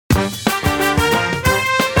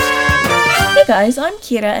guys, I'm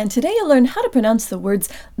Kira, and today you'll learn how to pronounce the words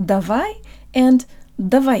davai and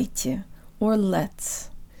davайте, or let's.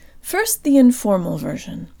 First, the informal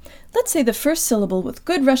version. Let's say the first syllable with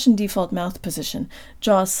good Russian default mouth position,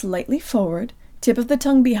 jaw slightly forward, tip of the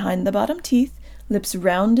tongue behind the bottom teeth, lips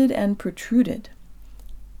rounded and protruded.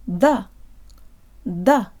 Da,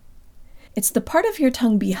 da. It's the part of your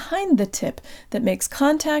tongue behind the tip that makes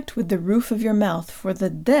contact with the roof of your mouth for the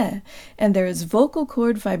de, and there is vocal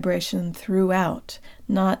cord vibration throughout,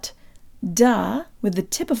 not da with the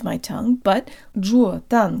tip of my tongue, but juo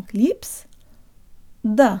tang lips,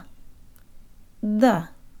 da, da.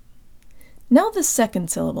 Now the second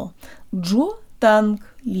syllable, juo tang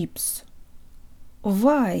lips,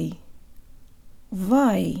 vai,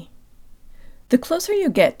 vai. The closer you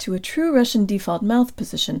get to a true Russian default mouth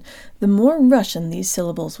position, the more Russian these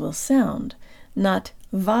syllables will sound. Not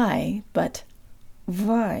vai, but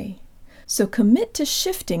vai. So commit to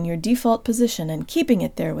shifting your default position and keeping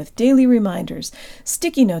it there with daily reminders,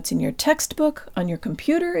 sticky notes in your textbook, on your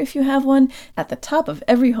computer if you have one, at the top of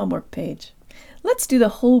every homework page. Let's do the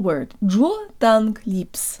whole word. Juo tang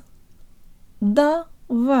lips.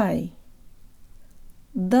 Davai.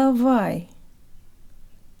 Davai.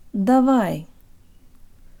 Davai.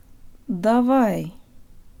 Davai.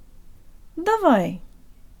 Davai.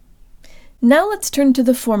 Now let's turn to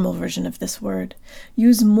the formal version of this word.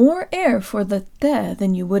 Use more air for the te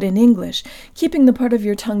than you would in English, keeping the part of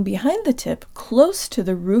your tongue behind the tip close to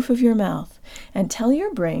the roof of your mouth, and tell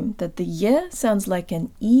your brain that the ye sounds like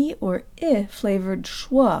an e or I flavored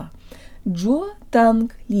schwa. Juo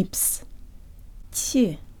tang lips.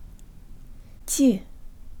 Ti. Ti.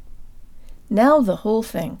 Now the whole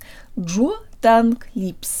thing. Juo tang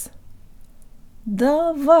lips.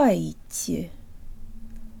 Давайте.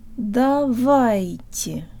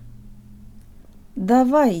 Давайте.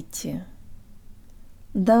 Давайте.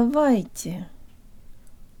 Давайте.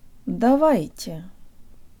 Давайте.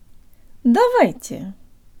 Давайте.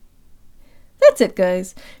 That's it,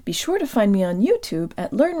 guys. Be sure to find me on YouTube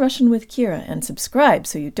at Learn Russian with Kira and subscribe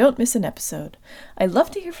so you don't miss an episode. I love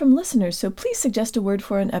to hear from listeners, so please suggest a word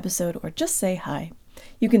for an episode or just say hi.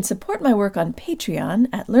 You can support my work on Patreon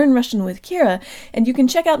at Learn Russian with Kira, and you can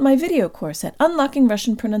check out my video course at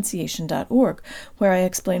unlockingrussianpronunciation.org, where I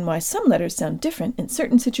explain why some letters sound different in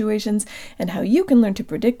certain situations and how you can learn to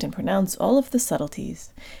predict and pronounce all of the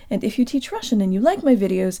subtleties. And if you teach Russian and you like my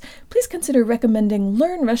videos, please consider recommending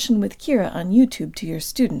Learn Russian with Kira on YouTube to your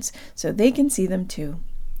students so they can see them too.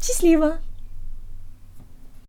 Счастливо!